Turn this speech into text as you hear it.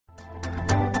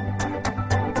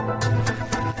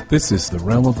This is the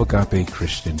Realm of Agape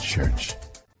Christian Church.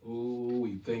 Oh,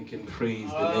 we thank and praise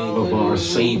the name of our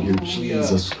Savior,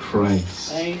 Jesus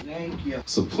Christ. Thank you.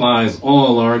 Supplies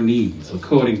all our needs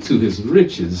according to his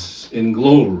riches in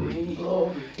glory.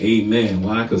 Amen.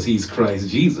 Why? Because he's Christ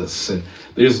Jesus. And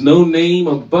there's no name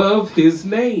above his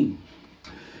name.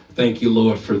 Thank you,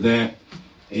 Lord, for that.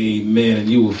 Amen. And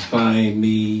you will find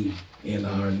me in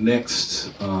our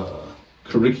next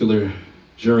curricular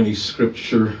journey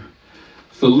scripture,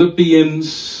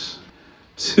 Philippians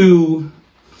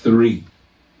 2:3.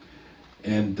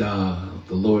 And the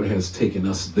Lord has taken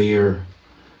us there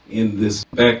in this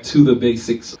Back to the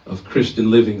Basics of Christian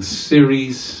Living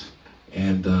series.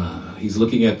 And he's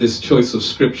looking at this choice of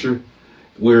scripture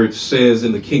where it says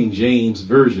in the King James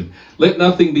Version, "Let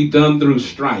nothing be done through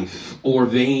strife or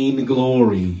vain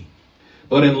glory,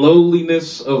 but in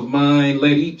lowliness of mind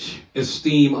let each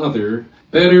esteem other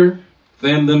better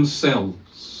than themselves."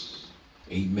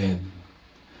 Amen.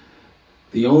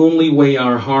 The only way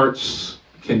our hearts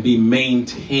can be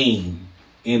maintained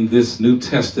in this New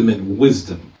Testament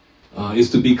wisdom is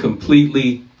to be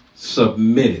completely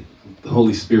submitted. The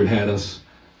Holy Spirit had us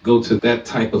go to that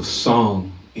type of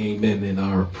song, amen, in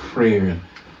our prayer and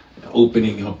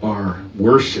opening up our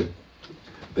worship,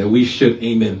 that we should,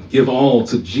 amen, give all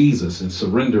to Jesus and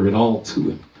surrender it all to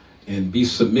him and be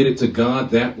submitted to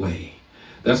God that way.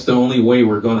 That's the only way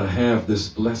we're going to have this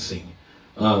blessing.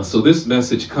 So this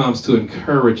message comes to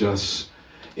encourage us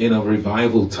in a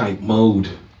revival type mode,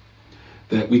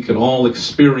 that we could all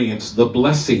experience the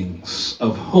blessings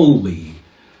of holy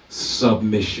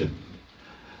submission.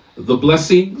 The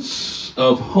blessings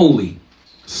of holy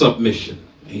submission.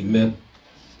 Amen.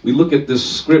 We look at this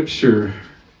scripture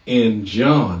in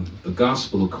John, the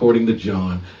gospel according to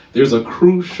John. There's a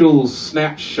crucial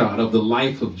snapshot of the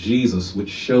life of Jesus,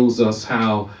 which shows us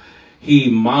how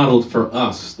he modeled for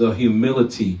us the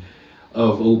humility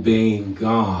of obeying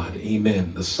God.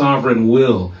 Amen. The sovereign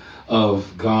will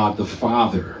of God the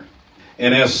Father.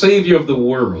 And as Savior of the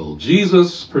world,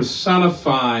 Jesus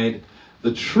personified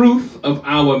the truth of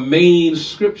our main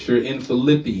scripture in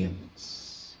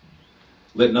Philippians.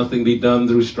 Let nothing be done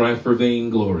through strife or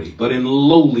vain glory, but in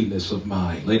lowliness of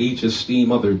mind let each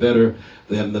esteem other better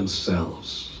than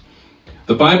themselves.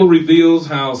 The Bible reveals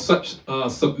how such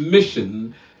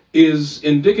submission is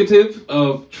indicative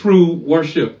of true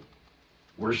worship.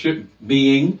 Worship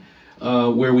being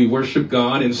where we worship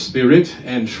God in spirit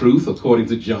and truth, according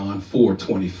to John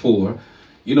 4:24.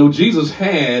 You know, Jesus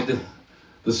had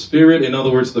the spirit, in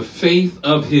other words, the faith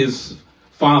of his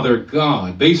Father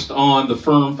God, based on the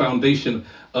firm foundation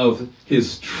of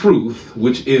his truth,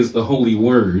 which is the Holy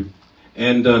Word.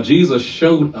 And Jesus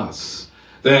showed us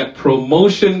that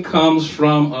promotion comes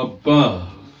from above,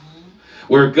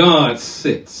 where God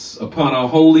sits upon a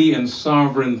holy and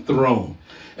sovereign throne.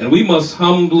 And we must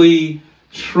humbly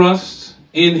trust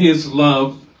in his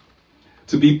love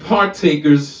to be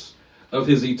partakers of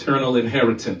his eternal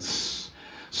inheritance.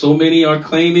 So many are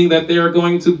claiming that they are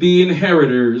going to be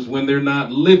inheritors when they're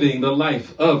not living the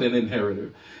life of an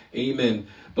inheritor. Amen.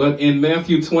 But in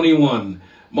Matthew 21,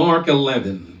 Mark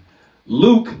 11,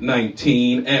 Luke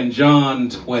 19, and John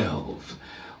 12,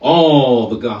 all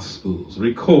the Gospels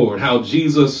record how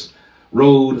Jesus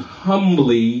rode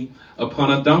humbly upon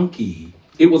a donkey.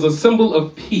 It was a symbol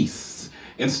of peace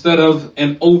instead of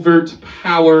an overt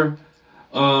power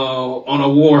on a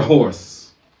war horse.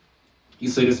 He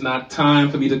said, it's not time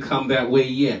for me to come that way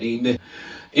yet. Amen.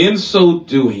 In so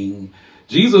doing,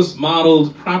 Jesus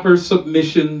modeled proper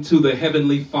submission to the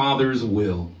Heavenly Father's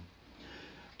will.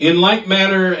 In like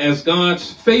manner as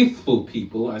God's faithful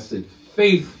people, I said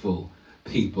faithful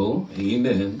people,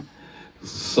 amen.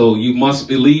 So you must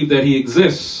believe that he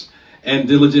exists and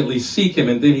diligently seek him,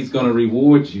 and then he's going to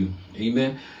reward you.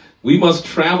 Amen. We must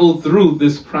travel through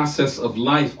this process of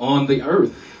life on the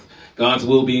earth. God's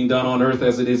will being done on earth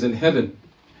as it is in heaven.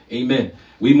 Amen.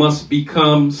 We must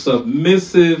become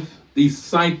submissive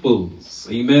disciples.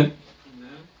 Amen.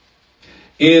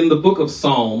 In the book of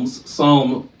Psalms,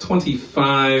 Psalm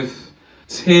 25,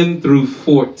 10 through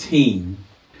 14,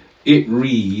 it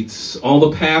reads, "All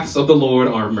the paths of the Lord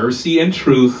are mercy and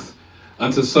truth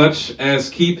unto such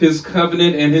as keep his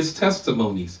covenant and his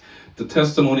testimonies." The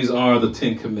testimonies are the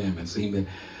 10 commandments. Amen.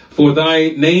 "For thy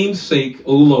name's sake,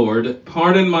 O Lord,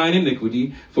 pardon mine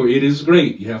iniquity, for it is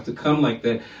great." You have to come like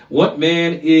that. "What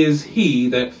man is he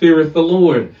that feareth the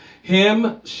Lord?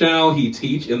 Him shall he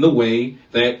teach in the way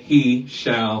that he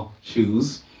shall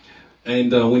choose."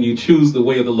 And when you choose the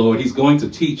way of the Lord, he's going to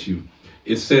teach you.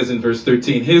 It says in verse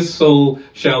 13, "His soul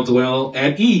shall dwell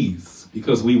at ease,"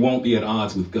 because we won't be at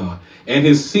odds with God. "And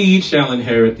his seed shall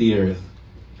inherit the earth.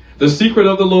 The secret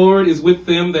of the Lord is with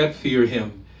them that fear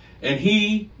him, and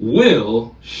he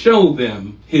will show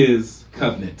them his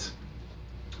covenant.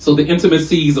 So the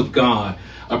intimacies of God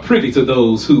are privy to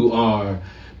those who are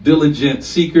diligent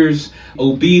seekers,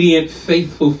 obedient,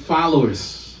 faithful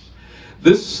followers.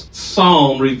 This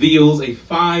psalm reveals a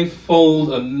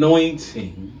fivefold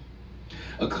anointing,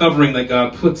 a covering that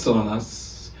God puts on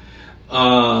us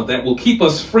that will keep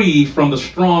us free from the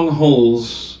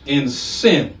strongholds in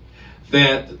sin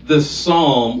that this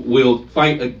psalm will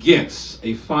fight against.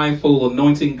 A fivefold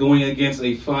anointing going against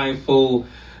a fivefold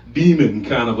demon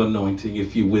kind of anointing,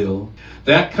 if you will.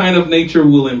 That kind of nature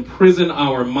will imprison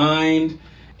our mind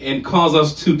and cause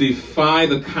us to defy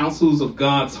the counsels of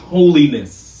God's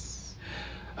holiness.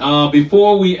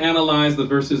 Before we analyze the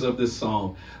verses of this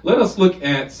psalm, let us look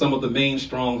at some of the main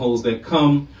strongholds that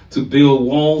come to build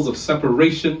walls of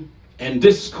separation and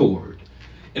discord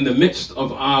in the midst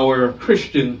of our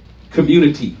Christian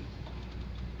community.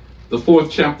 The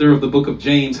 4th chapter of the book of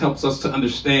James helps us to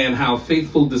understand how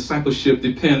faithful discipleship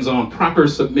depends on proper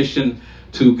submission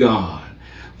to God.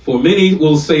 For many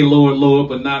will say, Lord, Lord,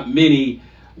 but not many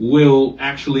will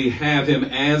actually have him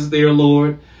as their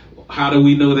Lord. How do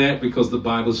we know that? Because the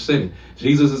Bible said it.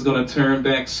 Jesus is going to turn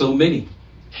back so many.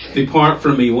 Depart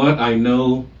from me, what? I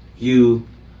know you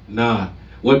not.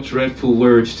 What dreadful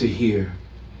words to hear.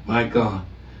 My God.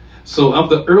 So of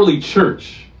the early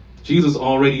church, Jesus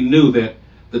already knew that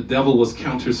the devil was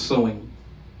counter-sowing.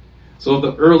 So of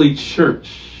the early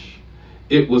church,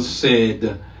 it was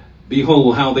said,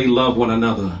 behold how they love one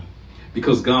another,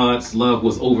 because God's love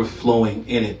was overflowing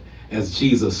in it. As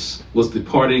Jesus was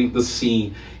departing the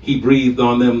scene, he breathed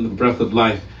on them the breath of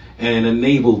life and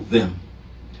enabled them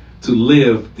to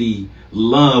live the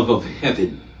love of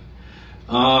heaven.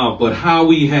 But how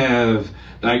we have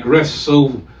digressed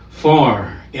so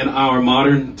far in our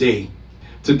modern day.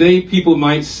 Today, people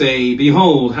might say,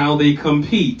 behold how they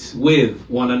compete with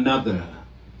one another.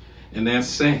 And that's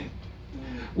sad.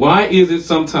 Why is it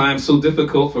sometimes so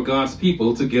difficult for God's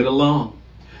people to get along?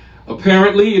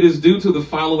 Apparently, it is due to the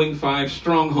following 5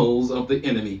 strongholds of the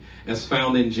enemy, as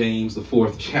found in James, the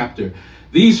 4th chapter.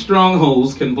 These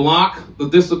strongholds can block the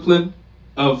discipline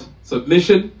of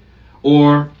submission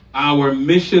or our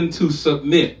mission to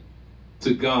submit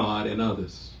to God and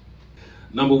others.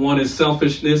 Number 1 is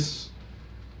selfishness.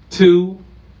 2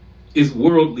 is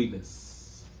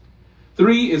worldliness.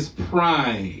 3 is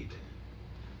pride.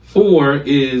 4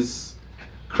 is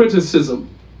criticism.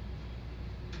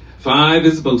 5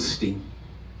 is boasting.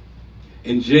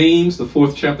 In James, the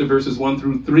 4th chapter, verses 1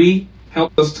 through 3,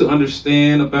 help us to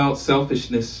understand about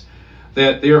selfishness,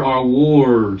 that there are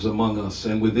wars among us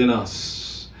and within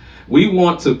us. We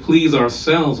want to please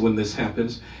ourselves when this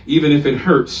happens, even if it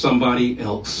hurts somebody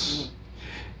else.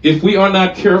 If we are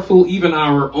not careful, even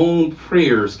our own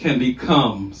prayers can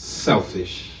become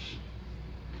selfish.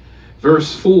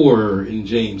 Verse 4 in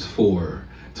James 4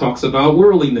 talks about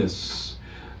worldliness.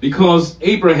 Because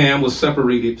Abraham was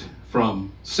separated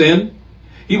from sin,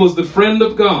 he was the friend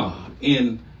of God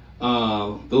in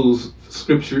those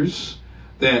scriptures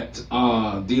that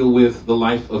deal with the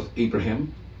life of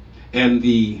Abraham and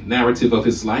the narrative of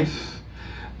his life.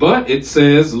 But it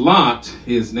says Lot,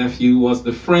 his nephew, was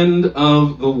the friend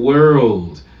of the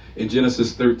world in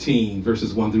Genesis 13,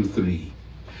 verses 1 through 3.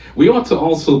 We ought to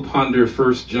also ponder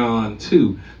 1 John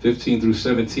 2, 15 through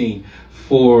 17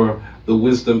 for the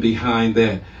wisdom behind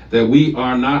that we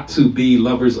are not to be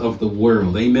lovers of the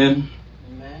world. Amen?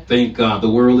 Amen. Thank God. The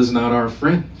world is not our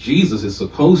friend. Jesus is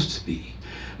supposed to be.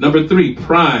 Number 3,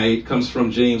 pride comes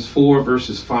from James 4,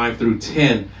 verses 5 through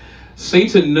 10.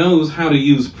 Satan knows how to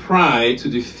use pride to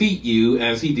defeat you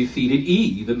as he defeated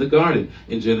Eve in the garden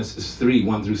in Genesis 3,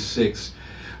 1 through 6.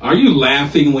 Are you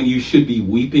laughing when you should be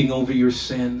weeping over your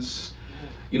sins?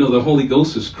 You know, the Holy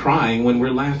Ghost is crying when we're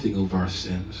laughing over our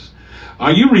sins.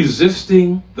 Are you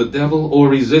resisting the devil or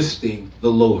resisting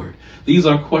the Lord? These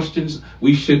are questions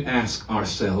we should ask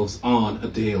ourselves on a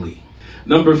daily.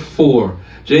 Number 4,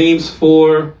 James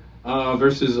 4,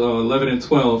 verses 11 and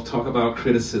 12 talk about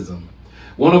criticism.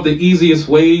 One of the easiest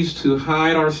ways to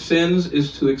hide our sins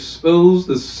is to expose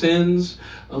the sins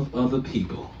of other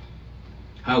people.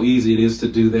 How easy it is to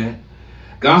do that.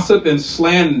 Gossip and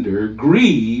slander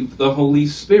grieve the Holy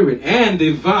Spirit and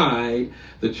divide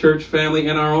the church family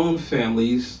and our own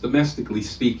families, domestically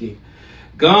speaking.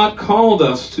 God called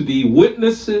us to be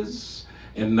witnesses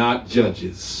and not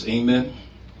judges. Amen.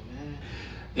 Amen.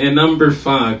 And number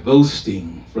 5,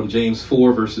 boasting, from James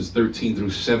 4, verses 13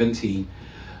 through 17.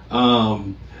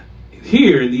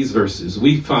 Here in these verses,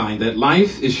 we find that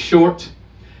life is short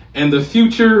and the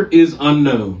future is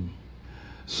unknown.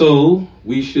 So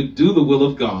we should do the will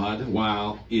of God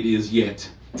while it is yet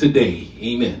today.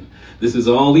 Amen. This is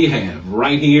all we have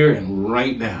right here and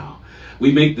right now.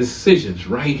 We make decisions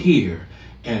right here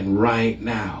and right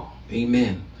now.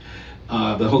 Amen.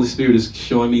 The Holy Spirit is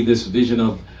showing me this vision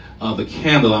of the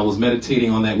candle. I was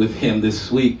meditating on that with him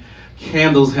this week.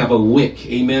 Candles have a wick.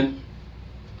 Amen.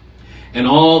 And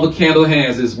all the candle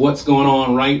has is what's going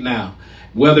on right now,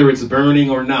 whether it's burning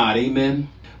or not. Amen.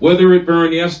 Whether it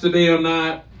burned yesterday or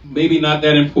not, maybe not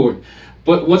that important.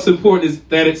 But what's important is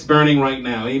that it's burning right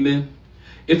now. Amen.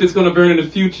 If it's going to burn in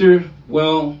the future,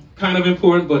 well, kind of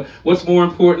important. But what's more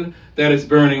important? That it's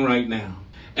burning right now.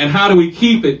 And how do we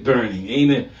keep it burning?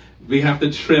 Amen. We have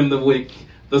to trim the wick,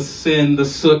 the sin, the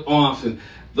soot off, and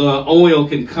the oil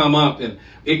can come up and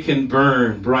it can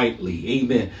burn brightly.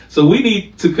 Amen. So we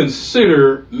need to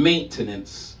consider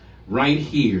maintenance right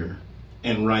here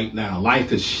and right now.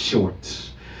 Life is short.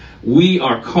 We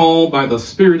are called by the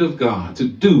Spirit of God to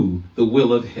do the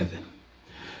will of heaven.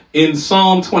 In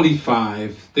Psalm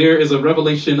 25, there is a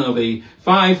revelation of a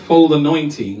fivefold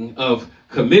anointing of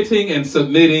committing and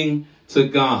submitting to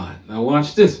God. Now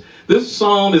watch this. This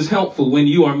psalm is helpful when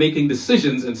you are making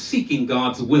decisions and seeking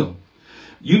God's will.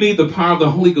 You need the power of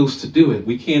the Holy Ghost to do it.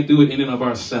 We can't do it in and of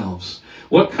ourselves.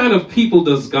 What kind of people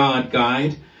does God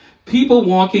guide? People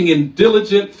walking in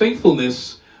diligent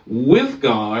faithfulness with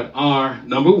God are,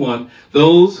 number one,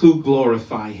 those who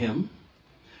glorify him.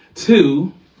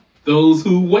 2, those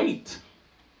who wait.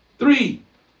 3,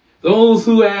 those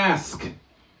who ask.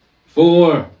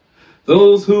 4,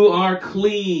 those who are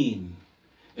clean.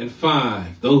 And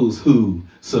 5, those who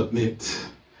submit.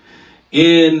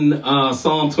 In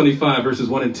Psalm 25, verses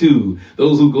 1 and 2,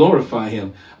 those who glorify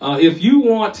him. If you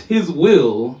want his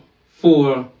will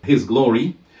for his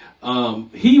glory,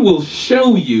 he will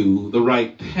show you the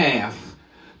right path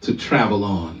to travel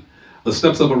on. The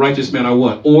steps of a righteous man are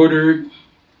what? Ordered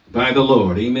by the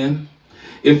Lord. Amen.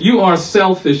 If you are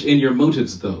selfish in your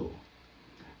motives, though,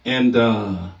 and,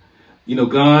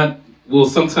 God will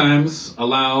sometimes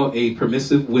allow a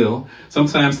permissive will,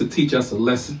 sometimes to teach us a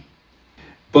lesson.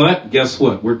 But guess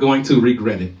what? We're going to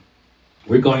regret it.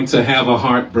 We're going to have a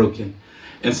heart broken.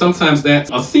 And sometimes that's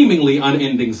a seemingly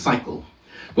unending cycle.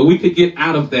 But we could get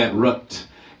out of that rut.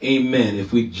 Amen.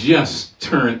 If we just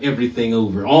turn everything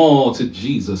over, all to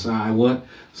Jesus,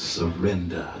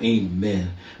 surrender.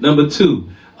 Amen. Number 2,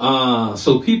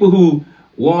 so people who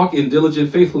walk in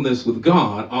diligent faithfulness with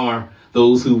God are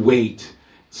those who wait.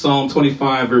 Psalm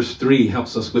 25 verse 3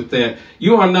 helps us with that.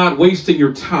 You are not wasting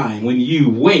your time when you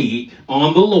wait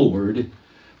on the Lord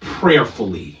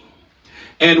prayerfully.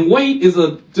 And wait is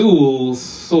a dual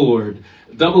sword,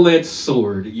 double-edged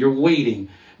sword. You're waiting.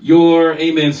 You're,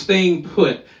 staying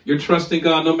put. You're trusting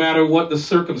God no matter what the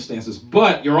circumstances.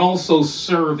 But you're also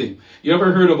serving. You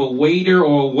ever heard of a waiter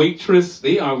or a waitress?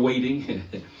 They are waiting.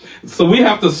 So we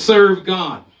have to serve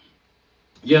God.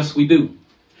 Yes, we do.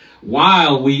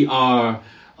 While we are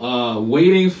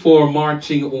waiting for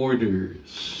marching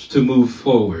orders to move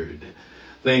forward.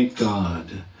 Thank God.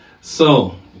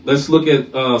 So let's look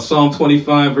at Psalm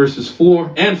 25 verses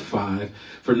 4 and 5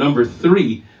 for number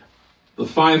 3, the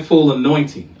fivefold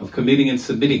anointing of committing and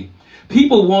submitting.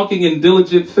 People walking in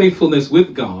diligent faithfulness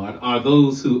with God are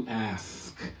those who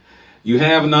ask. You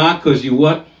have not because you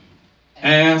what?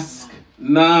 Ask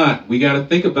not. We got to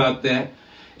think about that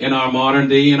in our modern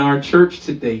day, in our church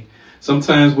today.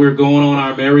 Sometimes we're going on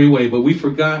our merry way, but we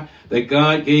forgot that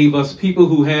God gave us people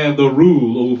who have the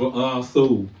rule over our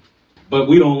soul. But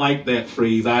we don't like that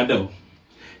phrase, I know.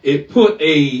 It put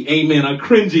a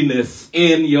cringiness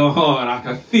in your heart. I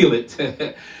can feel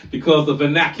it because of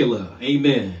vernacular.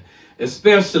 Amen.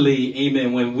 Especially,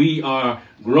 when we are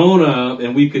grown up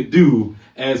and we could do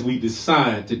as we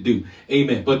decide to do.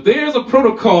 Amen. But there's a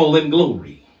protocol in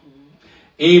glory.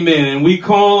 Amen. And we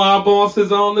call our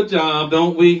bosses on the job,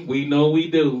 don't we? We know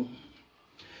we do.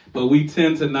 But we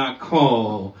tend to not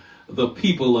call the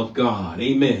people of God.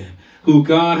 Amen. Who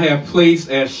God have placed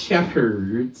as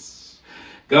shepherds.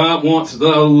 God wants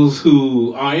those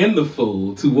who are in the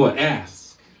fold to what?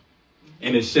 Ask.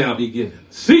 And it shall be given.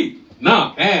 Seek,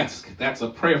 knock, ask. That's a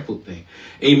prayerful thing.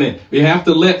 Amen. We have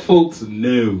to let folks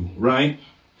know, right?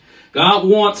 God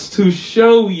wants to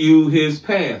show you his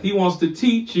path. He wants to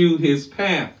teach you his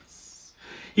paths.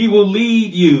 He will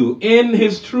lead you in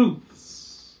his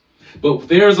truths. But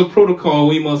there's a protocol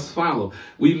we must follow.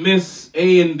 We miss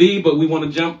A and B, but we want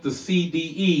to jump to C,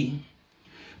 D, E.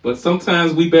 But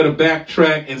sometimes we better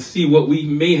backtrack and see what we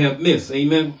may have missed.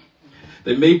 Amen.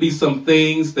 There may be some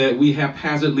things that we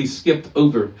haphazardly skipped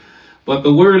over. But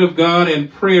the word of God and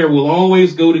prayer will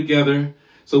always go together.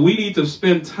 So we need to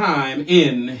spend time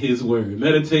in his word.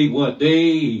 Meditate what?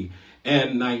 Day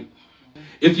and night.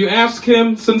 If you ask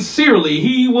him sincerely,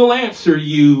 he will answer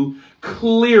you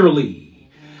clearly.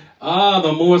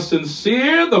 The more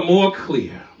sincere, the more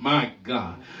clear. My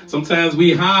God. Sometimes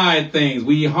we hide things.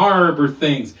 We harbor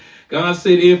things. God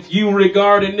said, if you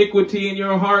regard iniquity in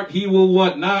your heart, he will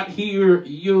what? Not hear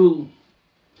you.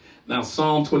 Now,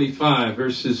 Psalm 25,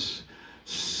 verses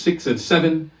 6 and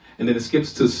 7, and then it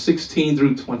skips to 16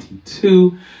 through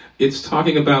 22. It's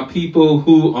talking about people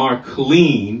who are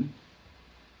clean.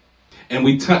 And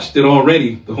we touched it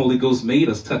already. The Holy Ghost made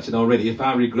us touch it already. If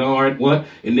I regard what?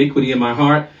 Iniquity in my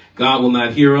heart, God will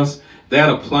not hear us. That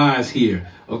applies here.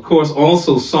 Of course,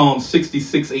 also Psalm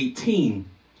 66:18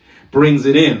 brings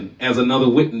it in as another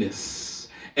witness.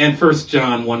 And 1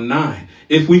 John 1:9.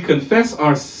 If we confess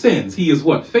our sins, he is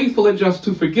what? Faithful and just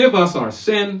to forgive us our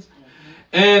sins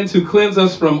and to cleanse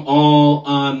us from all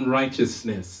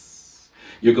unrighteousness.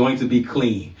 You're going to be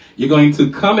clean. You're going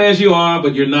to come as you are,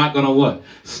 but you're not going to what?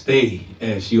 Stay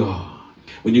as you are.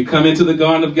 When you come into the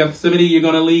Garden of Gethsemane, you're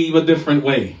going to leave a different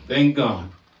way. Thank God.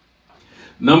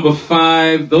 Number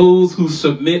 5, those who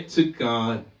submit to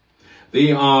God,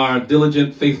 they are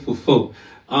diligent, faithful folk.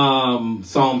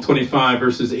 Psalm 25,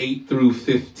 verses 8 through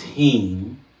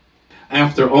 15.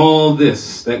 After all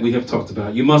this that we have talked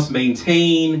about, you must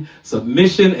maintain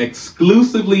submission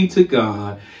exclusively to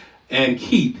God and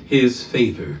keep his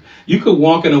favor. You could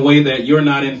walk in a way that you're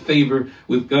not in favor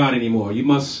with God anymore. You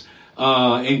must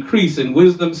increase in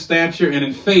wisdom, stature, and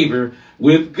in favor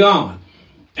with God,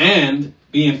 and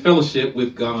be in fellowship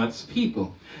with God's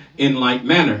people in like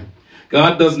manner.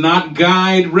 God does not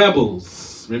guide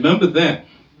rebels. Remember that.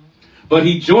 But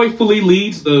he joyfully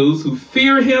leads those who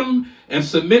fear him and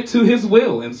submit to his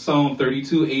will in Psalm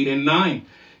 32:8 and 9.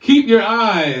 Keep your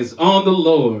eyes on the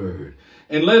Lord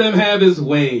and let him have his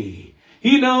way.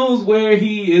 He knows where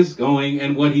he is going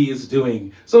and what he is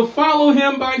doing. So follow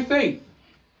him by faith.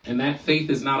 And that faith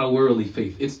is not a worldly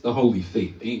faith. It's the holy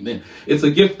faith. Amen. It's a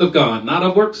gift of God, not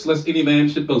of works, lest any man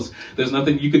should boast. There's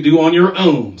nothing you could do on your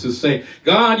own to say,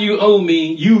 God, you owe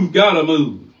me. You've got to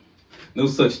move. No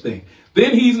such thing.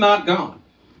 Then he's not God.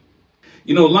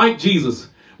 You know, like Jesus,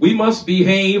 we must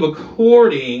behave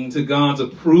according to God's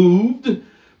approved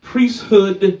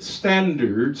priesthood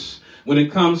standards when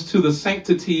it comes to the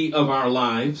sanctity of our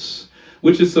lives,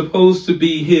 which is supposed to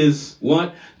be his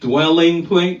what? Dwelling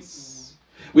place.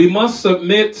 We must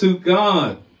submit to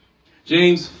God.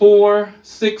 James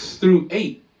 4:6 through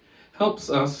 8 helps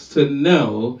us to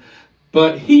know,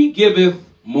 but he giveth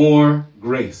more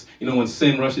grace. You know, when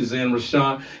sin rushes in,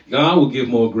 Rashad, God will give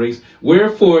more grace.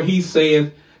 Wherefore he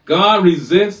saith, God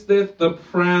resisteth the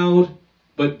proud,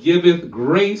 but giveth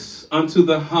grace unto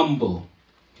the humble.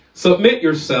 Submit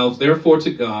yourselves, therefore,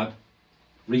 to God.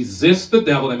 Resist the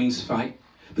devil, that means fight,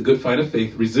 the good fight of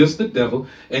faith. Resist the devil,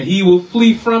 and he will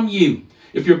flee from you.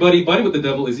 If you're buddy-buddy with the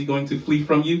devil, is he going to flee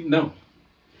from you? No.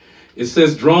 It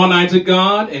says, draw nigh to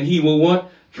God, and he will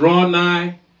what? Draw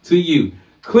nigh to you.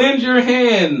 Cleanse your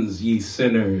hands, ye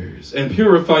sinners, and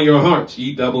purify your hearts,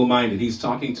 ye double-minded. He's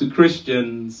talking to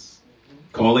Christians,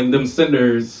 calling them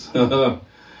sinners.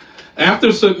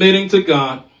 After submitting to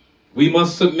God, we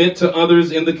must submit to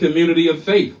others in the community of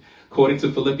faith, according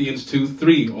to Philippians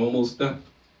 2:3, almost done.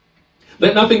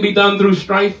 Let nothing be done through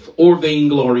strife or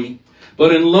vainglory,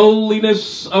 but in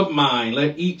lowliness of mind,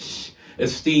 let each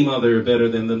esteem other better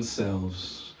than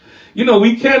themselves. You know,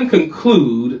 we can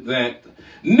conclude that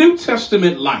New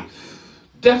Testament life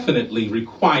definitely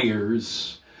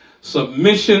requires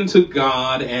submission to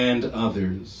God and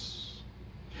others.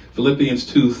 Philippians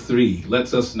 2:3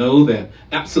 lets us know that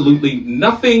absolutely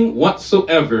nothing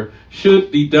whatsoever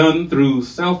should be done through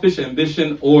selfish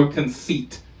ambition or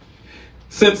conceit,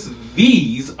 since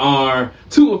these are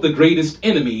two of the greatest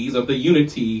enemies of the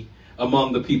unity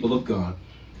among the people of God.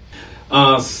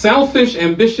 Selfish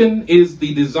ambition is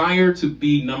the desire to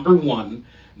be number one,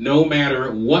 no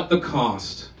matter what the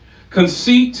cost.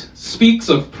 Conceit speaks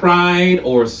of pride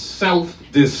or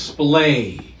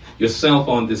self-display, yourself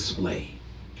on display.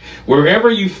 Wherever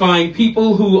you find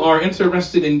people who are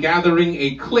interested in gathering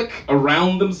a clique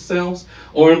around themselves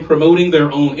or in promoting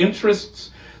their own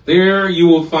interests, there you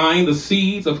will find the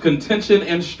seeds of contention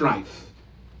and strife.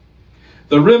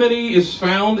 The remedy is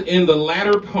found in the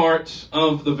latter part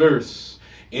of the verse,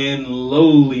 in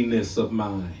lowliness of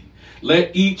mind.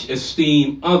 Let each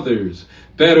esteem others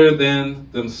better than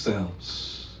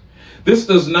themselves. This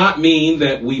does not mean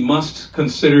that we must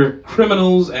consider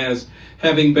criminals as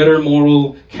having better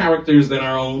moral characters than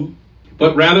our own,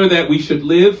 but rather that we should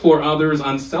live for others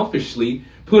unselfishly,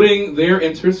 putting their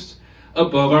interests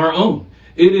above our own.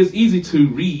 It is easy to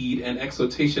read an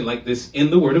exhortation like this in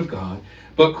the Word of God,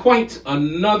 but quite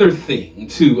another thing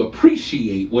to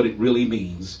appreciate what it really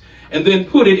means and then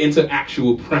put it into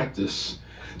actual practice.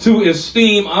 To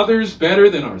esteem others better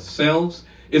than ourselves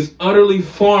is utterly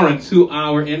foreign to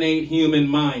our innate human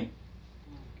mind.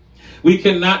 We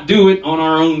cannot do it on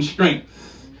our own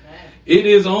strength. It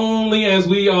is only as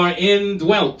we are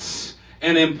indwelt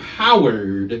and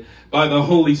empowered by the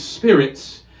Holy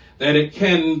Spirit that it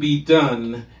can be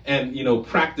done and,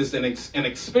 practiced and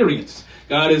experienced.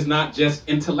 God is not just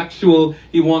intellectual.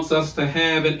 He wants us to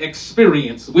have an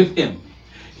experience with him.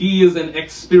 He is an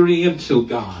experiential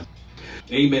God.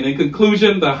 Amen. In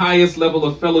conclusion, the highest level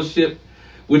of fellowship,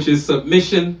 which is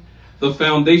submission, the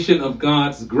foundation of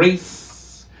God's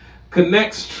grace,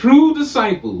 connects true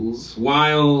disciples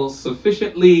while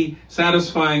sufficiently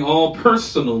satisfying all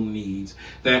personal needs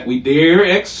that we dare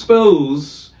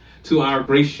expose to our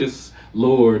gracious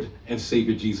Lord and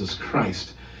Savior Jesus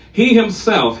Christ. He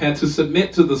himself had to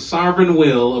submit to the sovereign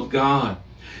will of God.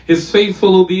 His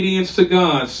faithful obedience to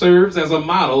God serves as a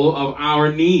model of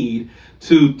our need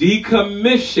to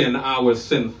decommission our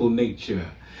sinful nature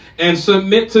and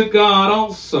submit to God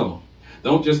also.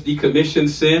 Don't just decommission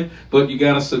sin, but you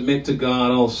got to submit to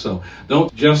God also.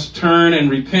 Don't just turn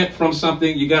and repent from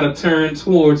something. You got to turn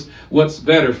towards what's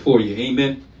better for you.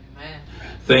 Amen. Amen.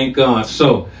 Thank God.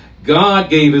 So God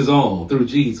gave his all through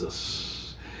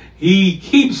Jesus. He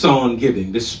keeps on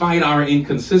giving despite our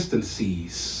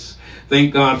inconsistencies.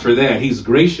 Thank God for that. He's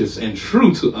gracious and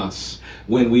true to us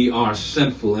when we are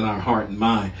sinful in our heart and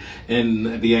mind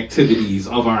and the activities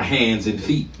of our hands and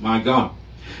feet. My God.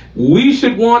 We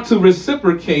should want to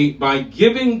reciprocate by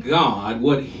giving God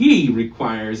what he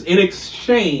requires in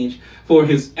exchange for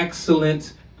his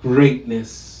excellent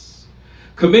greatness.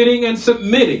 Committing and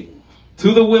submitting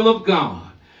to the will of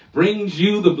God brings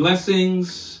you the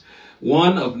blessings,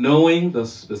 one, of knowing the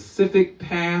specific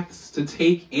paths to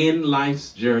take in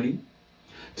life's journey.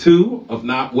 Two, of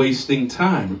not wasting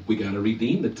time. We got to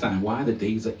redeem the time. Why? The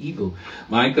days are evil.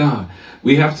 My God.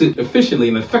 We have to efficiently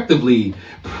and effectively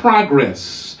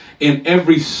progress in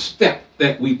every step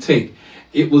that we take.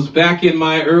 It was back in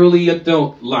my early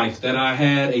adult life that I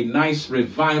had a nice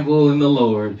revival in the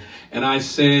Lord. And I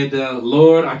said,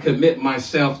 Lord, I commit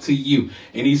myself to you.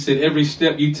 And he said, every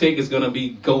step you take is going to be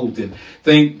golden.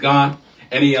 Thank God.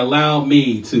 And he allowed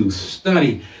me to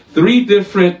study 3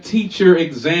 different teacher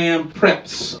exam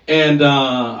preps. And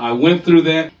I went through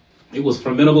that. It was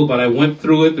formidable, but I went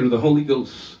through it through the Holy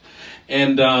Ghost.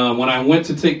 And when I went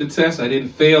to take the test, I didn't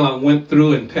fail. I went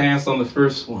through and passed on the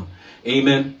first one.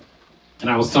 Amen. And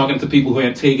I was talking to people who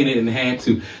had taken it and had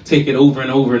to take it over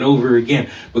and over and over again.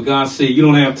 But God said, you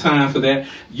don't have time for that.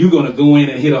 You're going to go in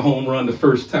and hit a home run the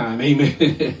first time.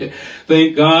 Amen.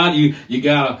 Thank God. You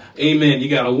got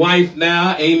a wife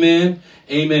now. Amen.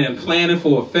 Amen. And planning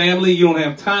for a family. You don't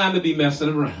have time to be messing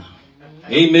around.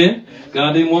 Amen.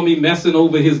 God didn't want me messing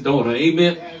over his daughter.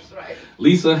 Amen. That's right.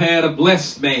 Lisa had a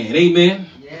blessed man. Amen.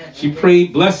 She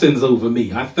prayed blessings over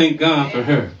me. I thank God for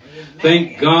her.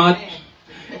 Thank God.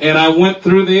 And I went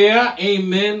through there,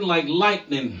 amen, like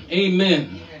lightning,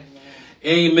 amen,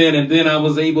 amen. And then I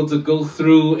was able to go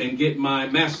through and get my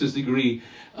master's degree,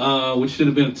 which should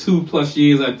have been 2+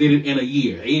 years. I did it in a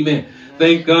year, amen.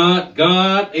 Thank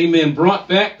God, amen, brought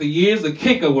back the years the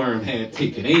cankerworm had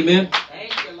taken, amen.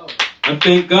 Thank you, Lord. I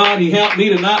thank God he helped me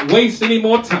to not waste any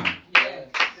more time.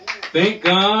 Thank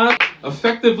God,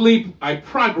 effectively, I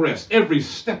progressed every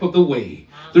step of the way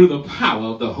through the power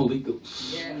of the Holy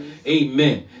Ghost. Yes.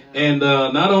 Amen. And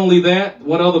not only that,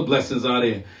 what other blessings are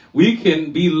there? We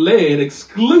can be led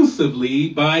exclusively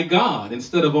by God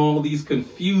instead of all these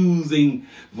confusing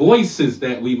voices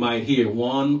that we might hear,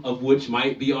 one of which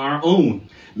might be our own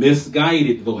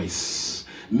misguided voice,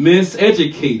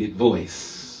 miseducated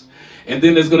voice. And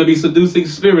then there's going to be seducing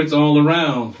spirits all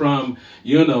around from,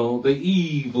 the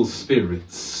evil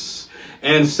spirits.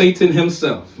 And Satan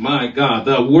himself, my God,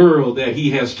 the world that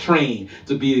he has trained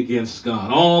to be against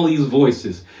God. All these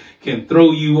voices can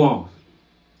throw you off.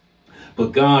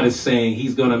 But God is saying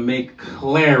he's going to make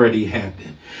clarity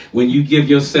happen. When you give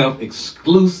yourself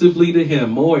exclusively to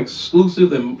him, more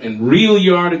exclusive and real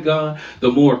you are to God,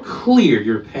 the more clear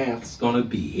your path's going to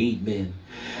be. Amen.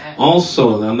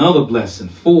 Also, another blessing,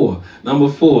 number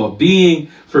 4, being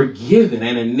forgiven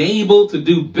and enabled to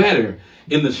do better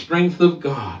in the strength of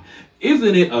God.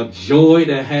 Isn't it a joy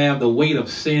to have the weight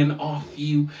of sin off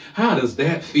you? How does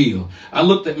that feel? I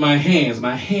looked at my hands.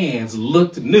 My hands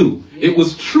looked new. Yes. It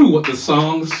was true what the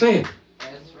song said.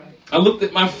 That's right. I looked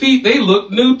at my feet. They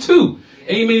looked new too.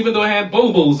 Amen. Even though I had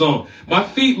Bobos on, my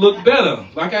feet looked better.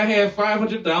 Like I had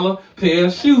 $500 pair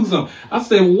of shoes on. I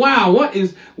said, wow, what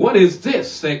is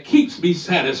this that keeps me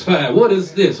satisfied? What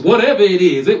is this? Whatever it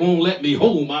is, it won't let me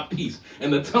hold my peace.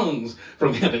 And the tongues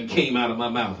from heaven came out of my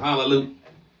mouth. Hallelujah.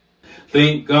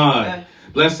 Thank God.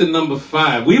 Lesson number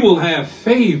 5. We will have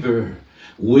favor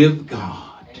with God.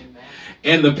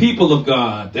 And the people of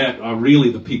God that are really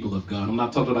the people of God. I'm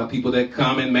not talking about people that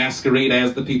come and masquerade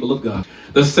as the people of God.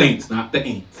 The saints, not the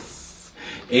ain'ts.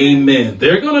 Amen.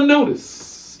 They're going to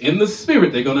notice. In the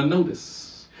spirit, they're going to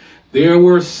notice. There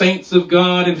were saints of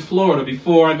God in Florida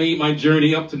before I made my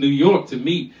journey up to New York to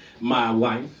meet my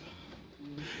wife.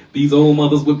 These old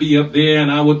mothers would be up there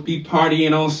and I would be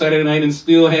partying on Saturday night and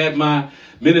still had my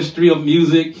ministry of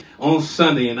music on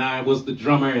Sunday. And I was the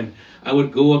drummer and I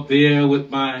would go up there with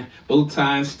my bow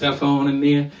tie and stuff on in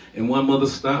there. And one mother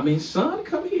stopped me. Son,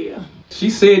 come here.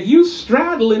 She said, you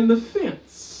straddling the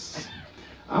fence.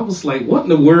 I was like, what in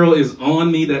the world is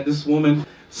on me that this woman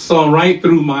saw right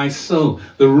through my soul?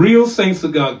 The real saints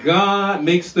of God, God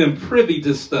makes them privy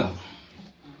to stuff.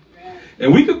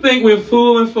 And we could think we're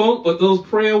fooling folk, but those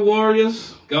prayer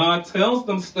warriors, God tells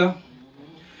them stuff.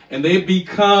 And they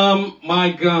become,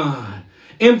 my God,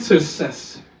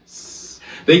 intercessors.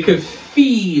 They could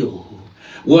feel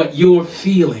what you're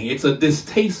feeling. It's a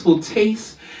distasteful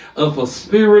taste of a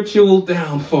spiritual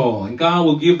downfall. And God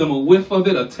will give them a whiff of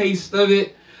it, a taste of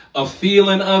it, a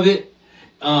feeling of it,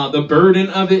 the burden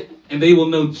of it. And they will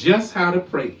know just how to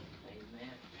pray.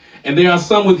 And there are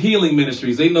some with healing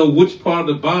ministries. They know which part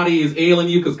of the body is ailing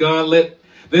you because God let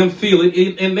them feel it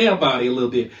in their body a little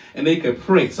bit. And they can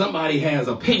pray. Somebody has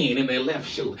a pain in their left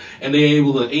shoulder. And they're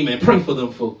able to, amen, pray for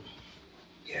them folks.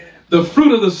 The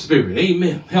fruit of the Spirit,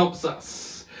 amen, helps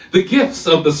us. The gifts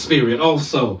of the Spirit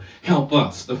also help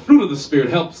us. The fruit of the Spirit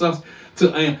helps us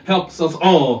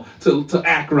all to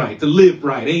act right, to live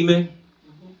right, amen.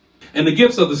 And the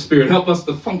gifts of the Spirit help us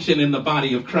to function in the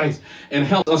body of Christ and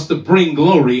help us to bring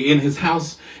glory in his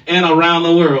house and around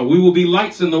the world. We will be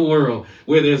lights in the world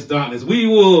where there's darkness. We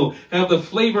will have the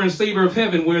flavor and savor of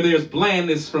heaven where there's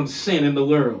blandness from sin in the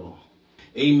world.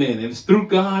 Amen. And it's through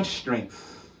God's strength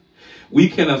we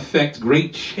can affect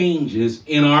great changes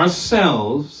in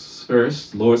ourselves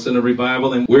first. Lord, send a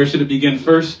revival. And where should it begin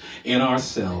first? In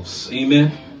ourselves.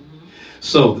 Amen.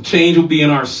 So the change will be in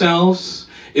ourselves.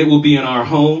 It will be in our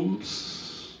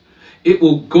homes. It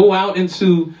will go out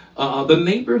into the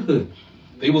neighborhood.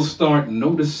 They will start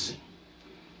noticing.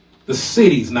 The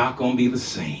city's not going to be the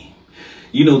same.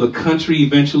 You know, the country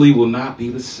eventually will not be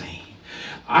the same.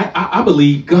 I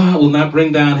believe God will not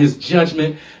bring down his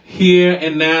judgment here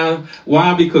and now.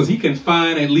 Why? Because he can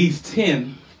find at least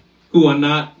 10 who are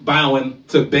not bowing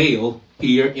to Baal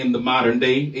here in the modern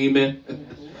day. Amen.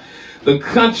 The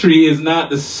country is not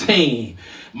the same.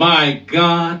 My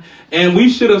God. And we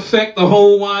should affect the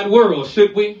whole wide world,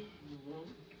 should we?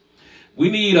 We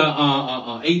need a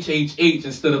HHH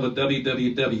instead of a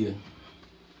WWW.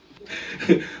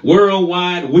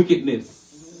 Worldwide wickedness.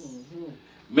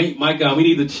 My God, we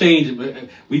need to change it.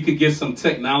 We could get some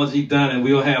technology done and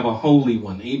we'll have a holy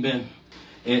one. Amen.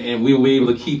 And we'll be able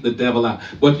to keep the devil out.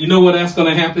 But you know what that's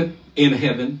going to happen? In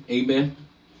heaven. Amen.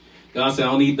 God said,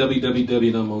 I don't need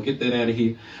WWW no more. Get that out of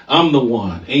here. I'm the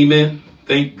one. Amen.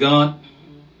 Thank God.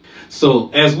 So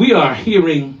as we are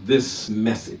hearing this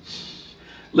message,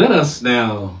 let us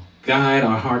now guide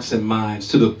our hearts and minds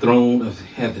to the throne of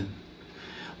heaven,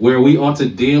 where we ought to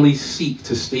daily seek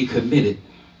to stay committed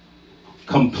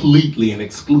completely and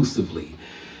exclusively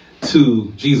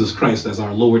to Jesus Christ as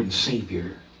our Lord and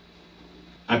Savior.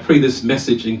 I pray this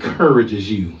message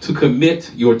encourages you to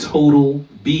commit your total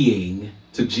being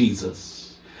to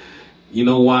Jesus. You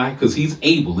know why? Because he's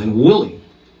able and willing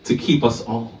to keep us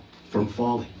all from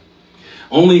falling.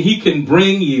 Only he can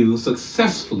bring you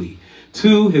successfully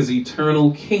to his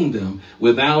eternal kingdom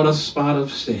without a spot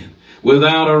of sin,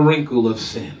 without a wrinkle of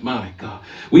sin. My God,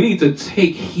 we need to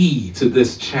take heed to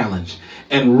this challenge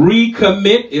and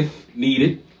recommit if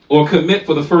needed, or commit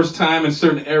for the first time in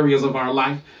certain areas of our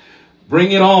life.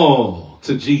 Bring it all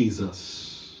to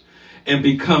Jesus and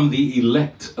become the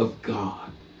elect of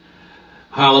God.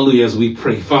 Hallelujah. As we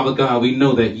pray, Father God, we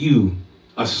know that you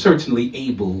are certainly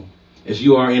able, as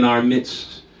you are in our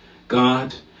midst,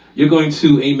 God. You're going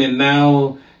to, amen,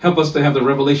 now help us to have the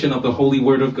revelation of the holy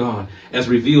word of God as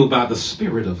revealed by the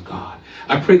Spirit of God.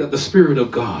 I pray that the Spirit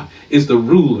of God is the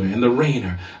ruler and the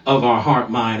reigner of our heart,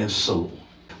 mind, and soul.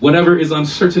 Whatever is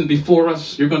uncertain before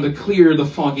us, you're going to clear the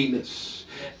fogginess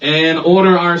and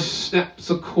order our steps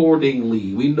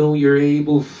accordingly. We know you're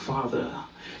able, Father,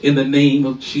 in the name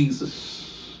of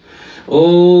Jesus.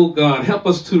 Oh God, help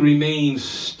us to remain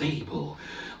stable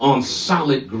on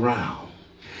solid ground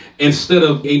instead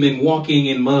of, amen, walking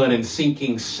in mud and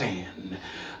sinking sand.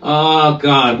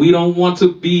 God, we don't want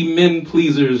to be men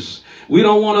pleasers. We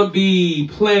don't want to be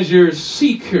pleasure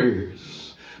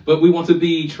seekers, but we want to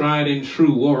be tried and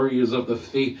true warriors of the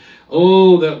faith.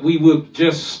 Oh, that we would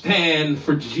just stand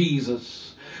for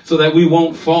Jesus so that we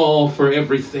won't fall for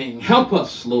everything. Help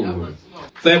us, Lord,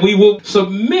 that we will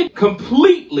submit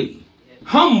completely,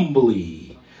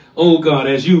 humbly, oh God,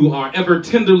 as you are ever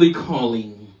tenderly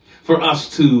calling for us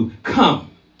to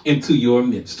come into your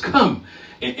midst. Come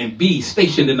and be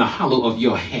stationed in the hollow of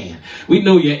your hand. We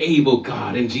know you're able,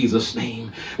 God, in Jesus'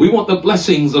 name. We want the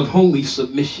blessings of holy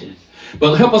submission.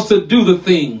 But help us to do the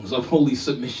things of holy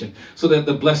submission so that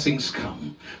the blessings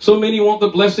come. So many want the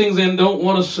blessings and don't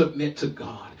want to submit to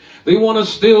God. They want to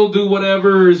still do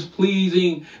whatever is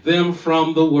pleasing them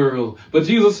from the world. But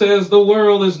Jesus says the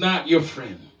world is not your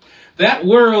friend. That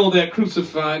world that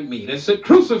crucified me, that said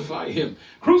crucify him,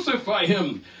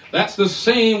 that's the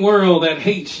same world that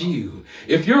hates you.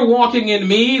 If you're walking in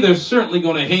me, they're certainly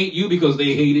going to hate you because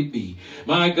they hated me.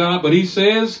 My God, but he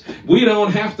says we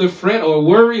don't have to fret or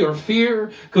worry or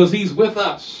fear because he's with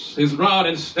us. His rod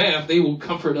and staff, they will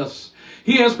comfort us.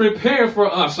 He has prepared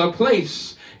for us a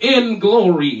place in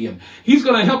glory. And he's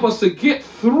going to help us to get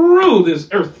through this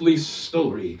earthly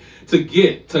story to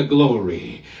get to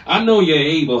glory. I know you're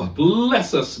able.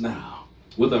 Bless us now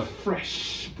with a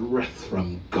fresh breath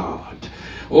from God.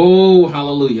 Oh,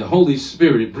 hallelujah. Holy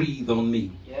Spirit, breathe on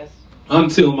me. Yes.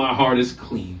 Until my heart is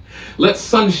clean. Let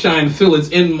sunshine fill its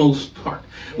inmost part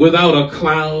without a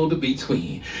cloud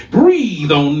between.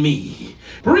 Breathe on me.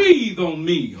 Breathe on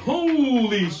me.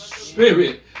 Holy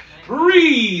Spirit,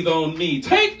 breathe on me.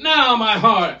 Take now my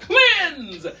heart.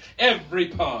 Cleanse every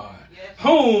part. Yes.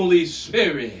 Holy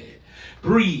Spirit,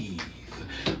 breathe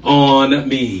on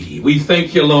me. We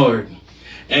thank you, Lord.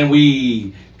 And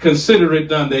we consider it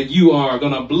done that you are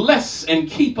going to bless and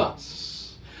keep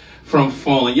us from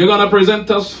falling. You're going to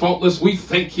present us faultless. We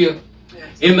thank you.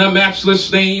 In the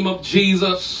matchless name of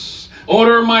Jesus.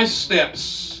 Order my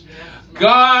steps.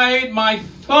 Guide my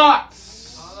thoughts.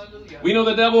 We know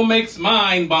the devil makes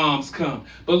mind bombs come.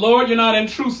 But Lord, you're not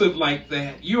intrusive like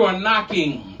that. You are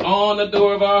knocking on the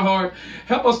door of our heart.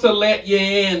 Help us to let you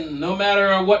in. No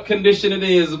matter what condition it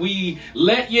is, we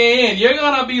let you in. You're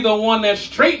going to be the one that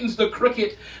straightens the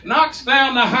crooked, knocks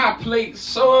down the high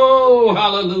place. Oh,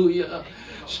 hallelujah.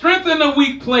 Strengthen the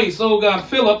weak place, oh God.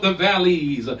 Fill up the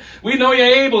valleys. We know you're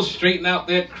able to straighten out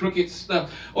that crooked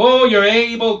stuff. Oh, you're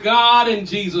able, God, in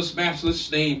Jesus'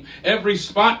 matchless name. Every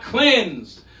spot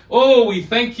cleansed. Oh, we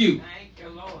thank you.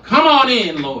 Come on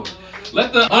in, Lord.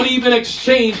 Let the uneven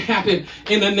exchange happen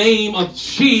in the name of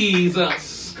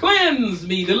Jesus. Cleanse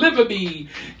me, deliver me.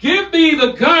 Give me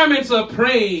the garments of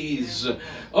praise.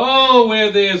 Oh,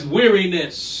 where there's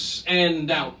weariness and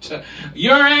doubt.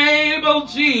 You're able,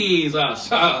 Jesus.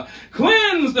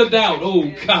 Cleanse the doubt, oh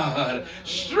God.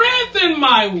 Strengthen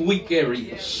my weak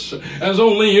areas as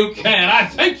only you can. I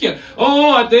thank you.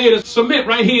 Oh, I dare to submit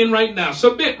right here and right now.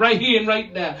 Submit right here and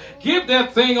right now. Give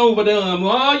that thing over to him.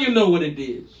 Oh, you know what it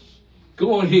is.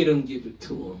 Go ahead and give it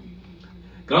to him.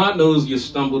 God knows you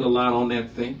stumbled a lot on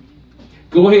that thing.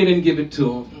 Go ahead and give it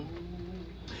to him.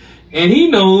 And he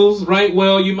knows right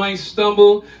well you might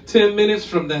stumble 10 minutes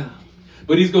from now.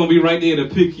 But he's going to be right there to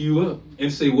pick you up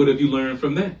and say, what have you learned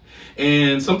from that?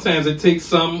 And sometimes it takes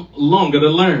some longer to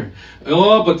learn.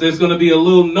 Oh, but there's going to be a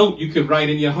little note you could write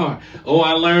in your heart. Oh,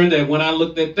 I learned that when I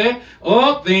looked at that,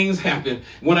 oh, things happen.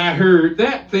 When I heard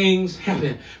that, things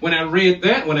happen. When I read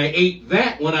that, when I ate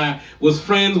that, when I was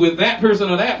friends with that person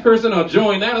or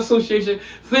joined that association,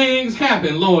 things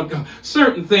happen, Lord God.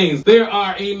 Certain things, there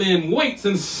are, amen, weights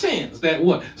and sins that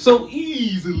what? So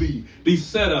easily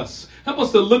beset us. Help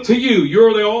us to look to you.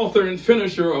 You're the author and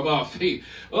finisher of our faith.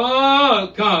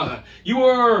 Oh, God, you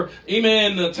are,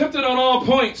 amen, tempted on all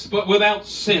points, but without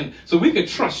sin. So we could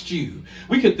trust you.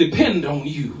 We could depend on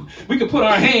you. We could put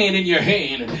our hand in your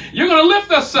hand. You're going to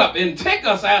lift us up and take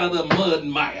us out of the mud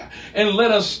and mire and let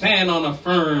us stand on a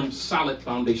firm, solid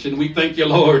foundation. We thank you,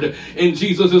 Lord, in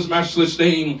Jesus' matchless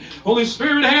name. Holy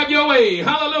Spirit, have your way.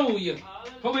 Hallelujah.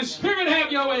 Holy Spirit,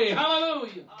 have your way.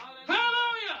 Hallelujah. Hallelujah.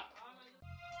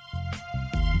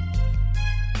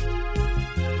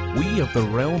 We of the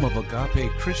Realm of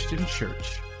Agape Christian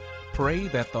Church pray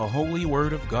that the holy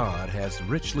word of God has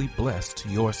richly blessed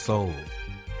your soul.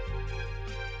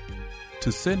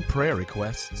 To send prayer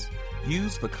requests,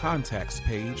 use the contacts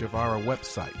page of our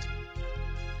website,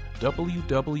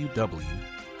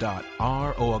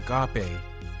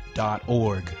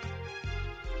 www.roagape.org.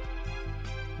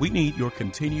 We need your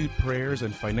continued prayers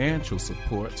and financial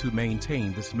support to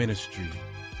maintain this ministry.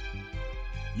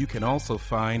 You can also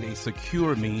find a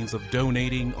secure means of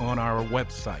donating on our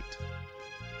website.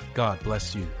 God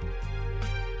bless you.